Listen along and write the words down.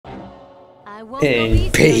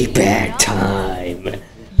And payback time.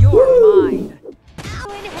 You're mine.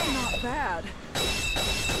 Not bad.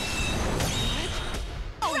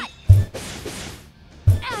 Right.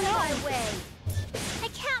 Out of my way. I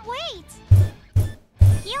can't wait.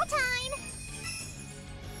 Heal time.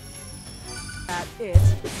 That's it.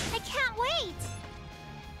 I can't wait.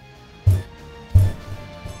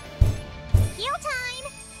 Heal time.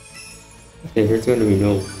 Okay, there's gonna be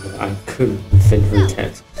no. I couldn't defend her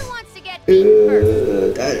attacks. Who wants to get beaten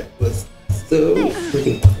first? That was so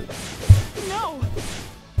freaking. No.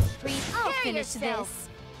 I'll finish this.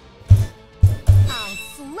 I'll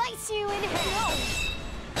slice you in half.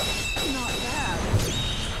 Not bad.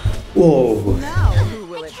 Whoa. Now who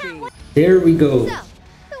will it be? There we go. So,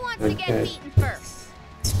 who wants to get beaten first?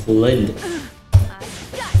 Splendid.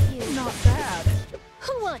 I've got you. Not bad.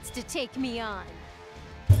 Who wants to take me on?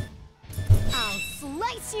 I'll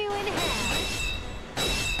slice you in half.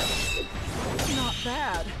 Not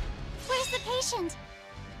bad. Where's the patient?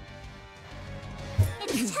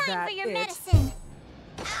 It's Is time that for your it? medicine.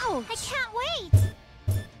 Ouch! I can't wait.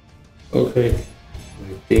 Okay. I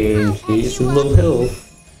think he's in low health.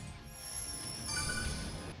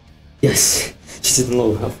 Yes, she's in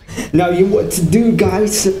low health. Now you know what to do,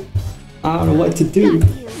 guys. I don't know what to do. Got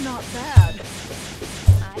you. Not bad.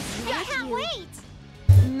 I can't wait.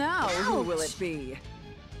 Now who will it be?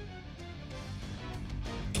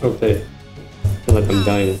 Okay. I feel like I'm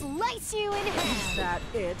dying. Slice you in Is half. that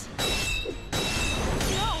it?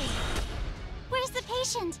 No. Where's the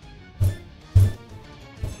patient?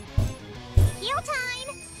 Heal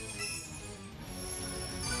time.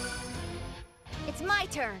 It's my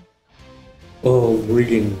turn. Oh,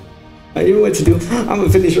 reading. I didn't know what to do. I'm gonna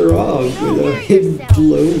finish her off with a hidden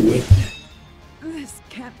blow. This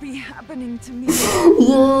can't be happening to me.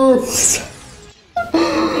 Yes!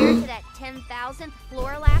 Compared to that 10,000th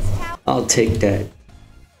floor last tower. I'll take that.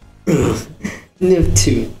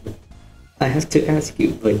 Neptune, I have to ask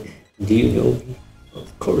you, but do you know me?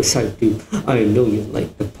 Of course I do. I know you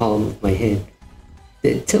like the palm of my hand.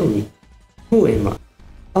 Then tell me, who am I?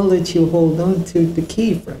 I'll let you hold on to the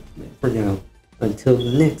key fragment for now, until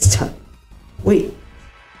the next time. Wait,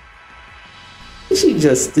 did she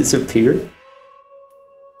just disappear?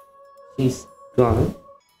 She's gone?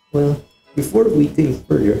 Well, before we think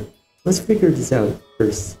further, let's figure this out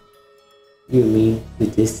first. You mean the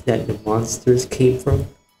disc that the monsters came from?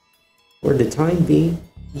 For the time being,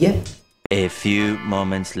 yep. A few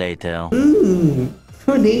moments later.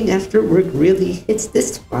 Running after work really hits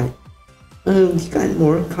this spot. You got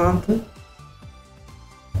more compa?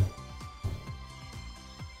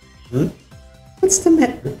 What's the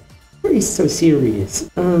matter? Why are you so serious?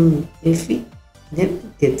 If he never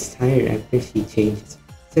gets tired after she changes,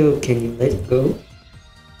 so can you let it go?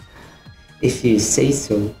 If you say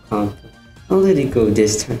so, compa, I'll let it go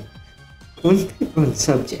this time. One pick on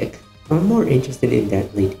subject. I'm more interested in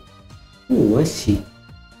that lady. Who was she?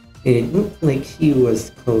 It looked like she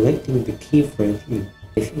was collecting the key fragment.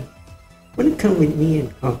 If you want to come with me and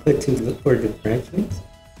Compa to look for the fragments,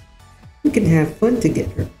 we can have fun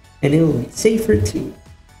together, and it'll be safer too.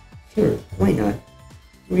 Sure, why not?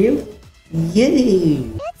 Really? Yay!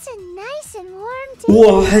 It's a nice and warm day.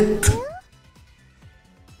 What?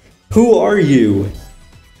 Who are you?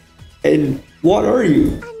 And what are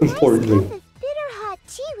you, A importantly? nice cup of bitter hot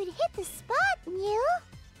tea would hit the spot, Mew.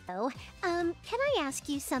 Oh, can I ask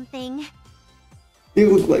you something?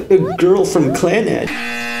 You look like the girl from Clannad.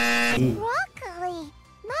 Broccoli,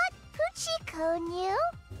 not Puchiko, Mew.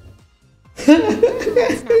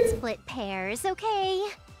 Let's not split pairs, okay?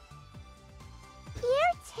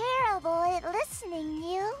 You're terrible at listening,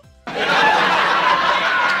 Mew.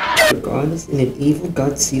 The goddess and an evil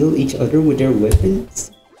god seal each other with their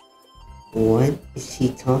weapons? What is she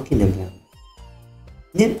talking about?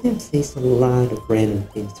 Nip says a lot of random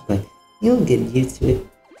things, but you'll get used to it.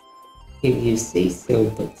 If you say so,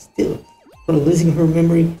 but still, from losing her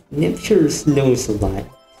memory, Nip sure knows a lot.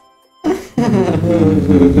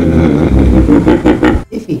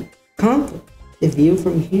 Iffy, Compa, the view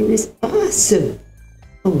from here is awesome!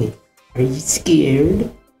 Oh wait, are you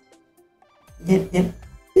scared? Nip,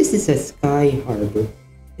 this is a sky harbor.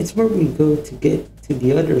 It's where we go to get to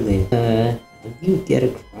the other land. You get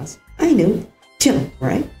across? I know. Jump,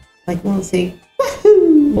 right? Like one saying,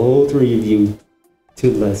 woohoo! All three of you to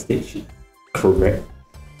the last station. Correct?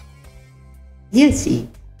 Yes,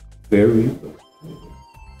 very well.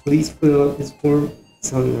 Please fill out this form.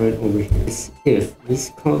 Sign right over here. If Miss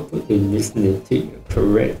Compa and Miss Neptunia,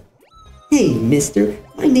 correct? Hey, mister.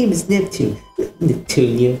 My name is Neptune.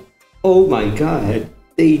 Neptunia. Oh my god.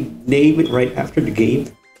 They name it right after the game?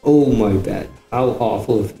 Oh my bad. How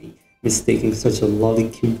awful of me. mistaking such a lovely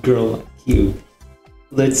cute girl like you.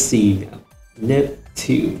 Let's see now.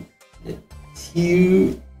 Neptune.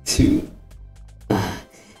 Neptune.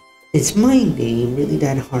 Is my name really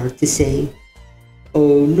that hard to say?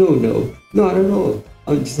 Oh, no, not at all.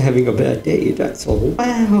 I'm just having a bad day, that's all.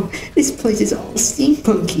 Wow, this place is all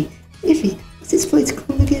steampunky. Iffy, what's this place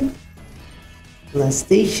called again? Last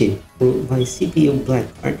station, wrote my CPU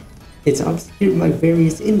Blackheart. It's obscured by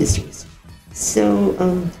various industries. So,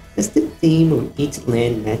 does the theme of each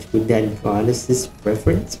land match with that goddess's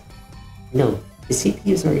preference? No, the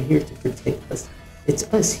CPUs are here to protect us. It's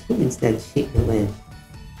us humans that shape the land.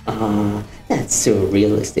 Ah, that's so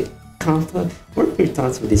realistic. Kampa, what are your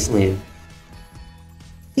thoughts with this land?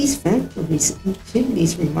 These factories and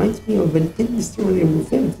chimneys reminds me of an industrial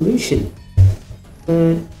revolution.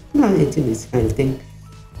 But I'm not into this kind of thing.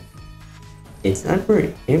 It's not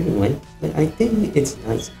for everyone, but I think it's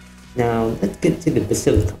nice. Now, let's get to the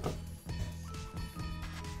Basilica.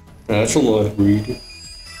 That's a lot of reading.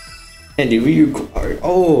 And the review card.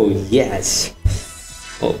 Oh, yes.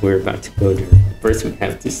 Oh, we're about to go there. First, we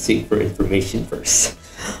have to seek for information first.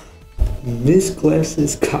 Miss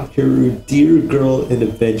Glasses Kakaru, Dear Girl and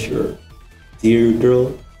Adventurer. Dear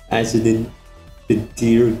Girl, as in the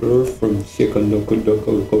Dear Girl from Shikanoko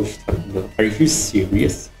Doko Ghost. Are you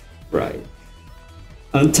serious? Right.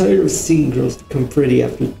 I'm tired of seeing girls become pretty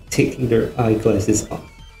after taking their eyeglasses off.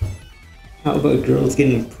 How about girls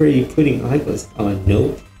getting pretty putting eyeglasses on?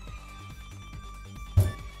 Nope.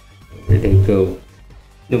 There they go.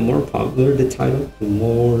 The more popular the title, the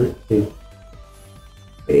more it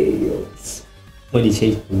fails. When you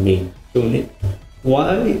change the name, don't it?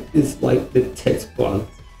 Why is like the text box?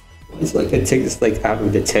 Why is like a text like out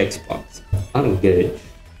of the text box? I don't get it.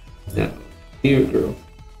 Now, Dear Girl.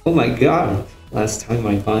 Oh my god! Last time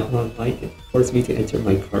I bought online, it forced me to enter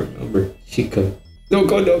my card number. Chica. No,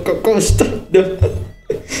 stop. No.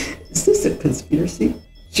 Is this a conspiracy?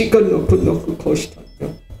 Chica no, stop.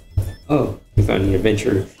 No. Oh, we found the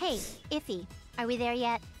adventure. Hey, Iffy, are we there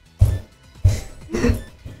yet?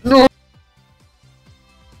 No.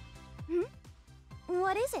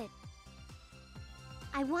 What is it?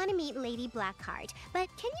 I want to meet Lady Blackheart, but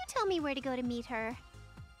can you tell me where to go to meet her?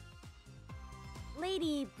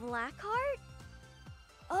 Lady Blackheart?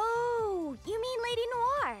 Oh, you mean Lady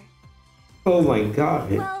Noir? Oh my god.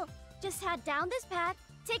 Well, just head down this path,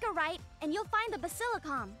 take a right, and you'll find the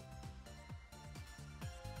Basilicom.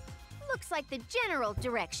 Looks like the general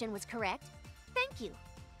direction was correct. Thank you.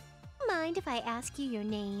 Mind if I ask you your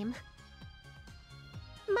name?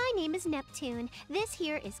 My name is Neptune. This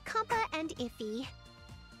here is Kampa and Iffy.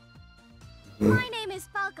 My name is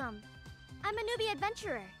Falcom. I'm a newbie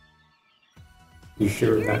adventurer. You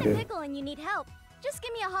sure If you're about in a it? pickle and you need help, just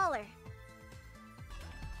give me a holler.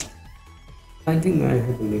 I think I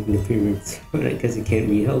have to make an appearance, but I guess it can't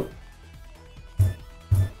be helped.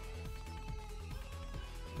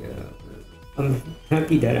 Yeah, I'm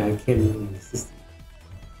happy that I can assist.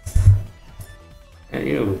 And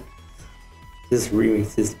you know, this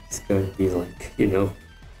remix is going to be like, you know,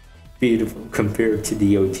 beautiful compared to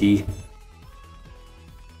the OG.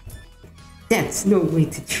 That's no way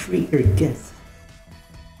to treat your guests.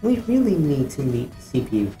 We really need to meet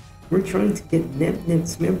CPU. We're trying to get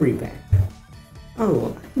Nep's memory back.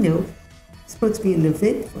 Oh, I know. It's supposed to be an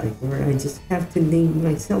event like where I just have to name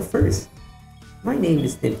myself first. My name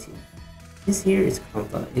is Neptune. This here is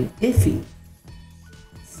Kampa and Iffy.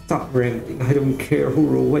 Stop rambling. I don't care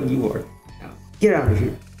who or what you are. Now, get out of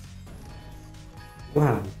here.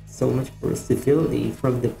 Wow, so much for civility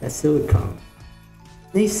from the Basilicom.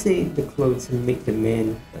 They say the clothes make the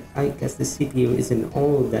man, but I guess the CPU isn't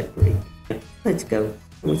all that great. Let's go.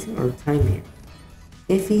 I'm wasting our time here.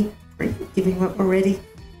 Iffy, are you giving up already?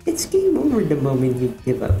 It's game over the moment you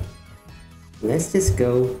give up. Let's just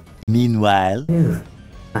go. Meanwhile,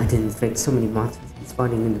 I didn't expect so many monsters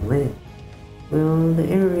spawning in the land. Well, the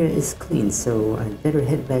area is clean, so I'd better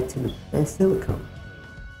head back to the Basilicom.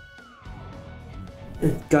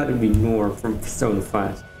 It's gotta be Nor from Persona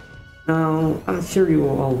 5. Now, I'm sure you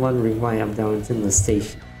are all wondering why I'm down in the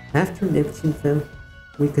station. After Neptune fell,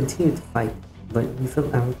 we continued to fight, but we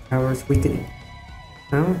felt our powers weakening.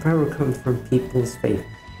 Our power comes from people's faith,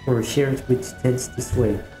 or shares which tends to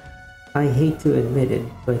sway. I hate to admit it,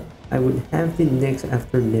 but I would have been next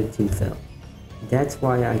after Neptune fell. That's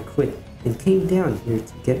why I quit and came down here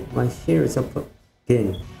to get my shares up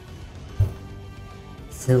again.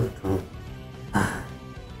 Silicon. I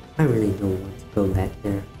really don't want to go back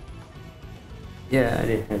there. Yeah,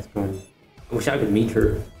 it has gone. I wish I could meet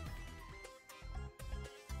her.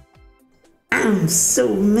 I'm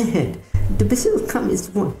so mad. The Basilicom is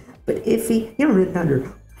one, but Iffy, you're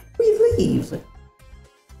another. I leave.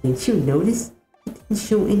 Didn't you notice? It didn't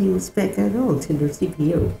show any respect at all to their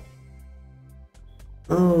CPU.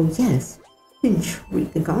 Oh yes, didn't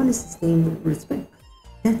treat the goddess's name with respect.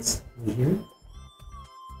 That's weird.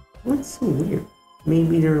 What's so weird?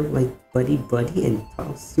 Maybe they're like buddy and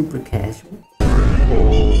talk super casual.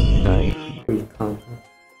 Nice.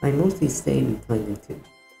 I mostly stay in Planet 2,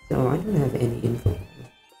 so I don't have any info.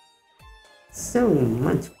 So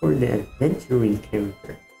much for the adventuring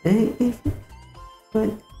character, but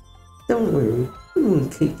don't worry, we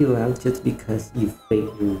won't kick you out just because you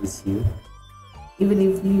fake lose you. Even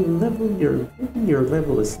if your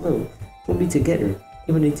level is low, we'll be together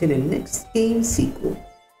even into the next game sequel.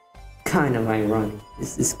 Kind of ironic,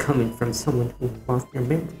 this is coming from someone who lost their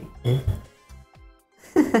memory,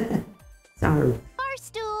 Sorry.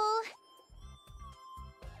 Barstool!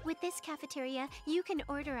 With this cafeteria, you can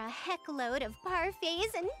order a heckload of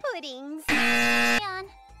parfaits and puddings. Shion,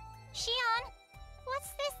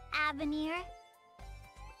 what's this Avenir?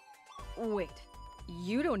 Wait,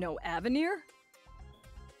 you don't know Avenir?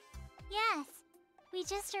 Yes, we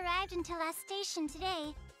just arrived into last station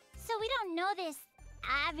today, so we don't know this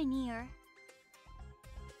Avenir.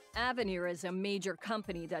 Avenir is a major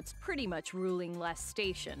company that's pretty much ruling Last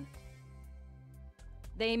Station.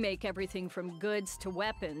 They make everything from goods to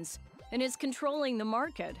weapons, and is controlling the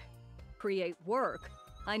market. Create work.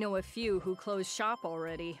 I know a few who closed shop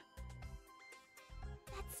already.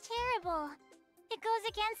 That's terrible. It goes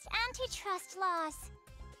against antitrust laws.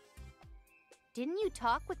 Didn't you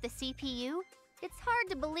talk with the CPU? It's hard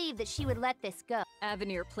to believe that she would let this go.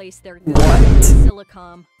 Avenir placed their goods in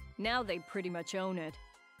Silicom. Now they pretty much own it.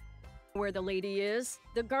 Where the lady is,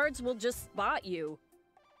 the guards will just spot you.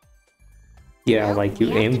 Yeah, Well, like you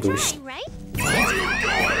we have to ambushed. try, right?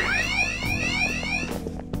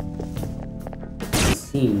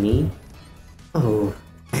 See me? Oh.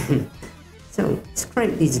 So,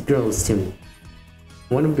 describe these girls to me.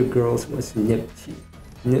 One of the girls was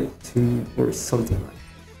Neptune or something like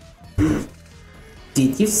that.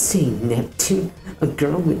 Did you say Neptune? A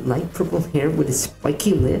girl with light purple hair with a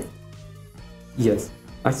spiky lip? Yes,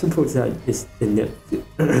 I suppose that is the Neptune.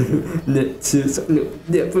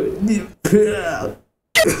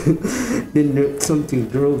 The something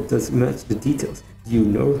girl does match the details. Do you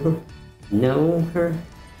know her? Know her?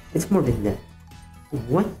 It's more than that.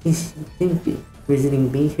 What is she thinking?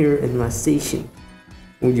 Visiting me here in my station.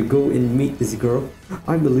 Will you go and meet this girl?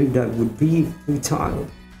 I believe that would be futile.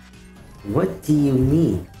 What do you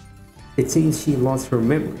mean? It seems she lost her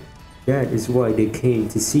memory. That is why they came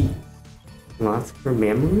to see you. Lost her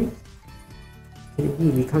memory? Can it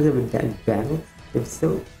be because of a bad battle? If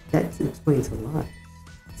so, that explains a lot.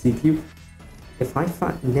 If I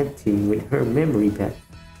fought Neptune with her memory back,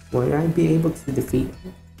 would I be able to defeat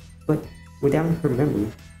her? But without her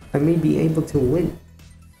memory, I may be able to win.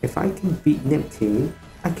 If I can beat Neptune,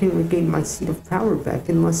 I can regain my seat of power back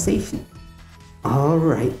in Lost Station.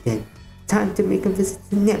 Alright then, time to make a visit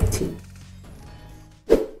to Neptune.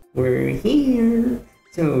 We're here!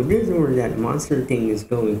 So this is where that monster thing is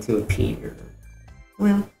going to appear.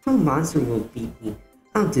 Well, no monster will beat me.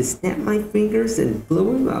 I'll just snap my fingers and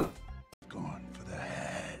blow him up. Gone for the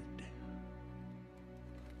head.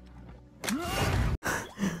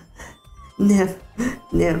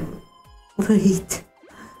 Never. Wait.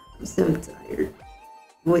 I'm so tired.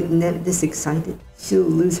 With Nev this excited, she'll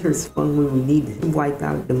lose her fun when we need to wipe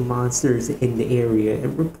out the monsters in the area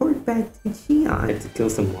and report back to Shion. I have to kill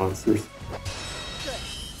some monsters. Good.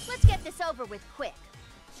 Let's get this over with quick.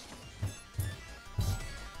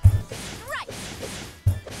 Right.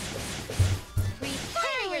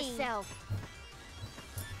 Prepare yourself.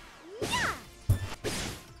 Yeah!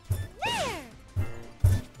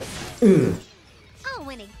 There! I'll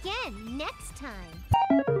win again next time.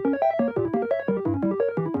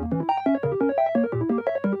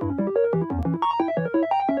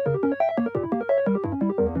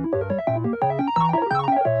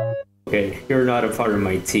 Okay, you're not a part of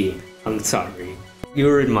my team. I'm sorry.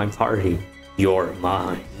 You're in my party. You're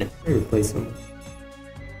mine. Replace him.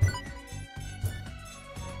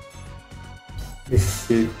 This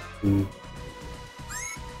should be...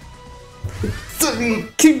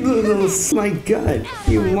 My god,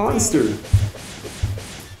 you monster!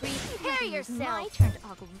 Prepare yourself. My turn to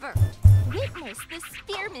ogle Vert. Witness the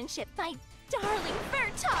spearmanship my darling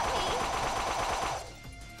Vert taught me.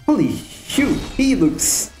 Holy shoot, she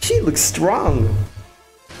looks strong.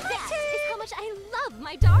 That is how much I love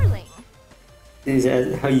my darling. Is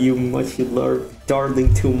that how you love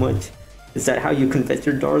darling too much? Is that how you confess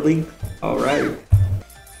your darling? Alright.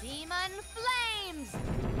 Demon flames.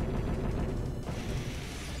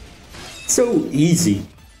 So easy.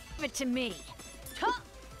 Give it to me.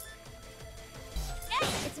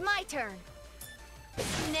 It's my turn.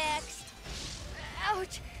 Next.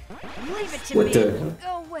 Ouch. Leave it to What me. the?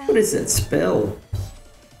 Oh well. What is that spell?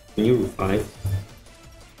 Can you revive?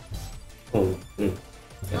 Oh, I'll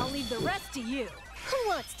yeah. leave the rest to you. Who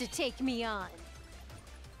wants to take me on?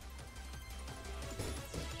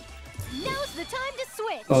 Now's the time to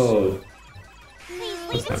switch. Oh, Please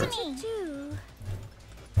leave it to That's me.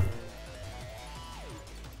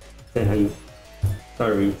 is that how you?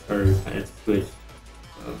 Sorry, I had to switch.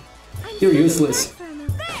 You're useless.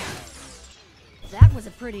 That was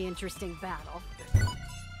a pretty interesting battle.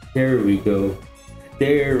 There we go.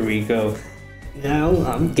 There we go. Now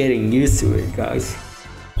I'm getting used to it, guys.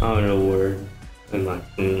 I don't know where I'm not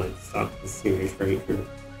going to like stop the series right here.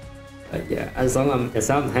 But yeah, as long as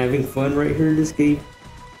I'm having fun right here in this game,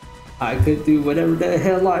 I could do whatever the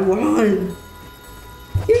hell I want.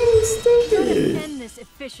 You stupid. End this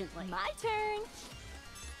efficiently. My turn.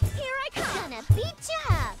 Here I come. Gonna beat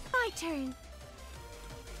you up. My turn.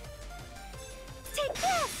 Take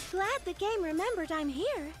this. Glad the game remembered I'm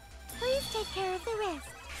here. Please take care of the rest.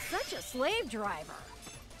 Such a slave driver.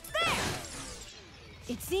 There!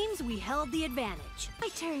 It seems we held the advantage. My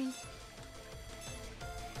turn.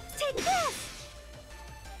 Take this.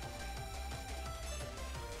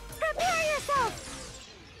 Prepare yourself.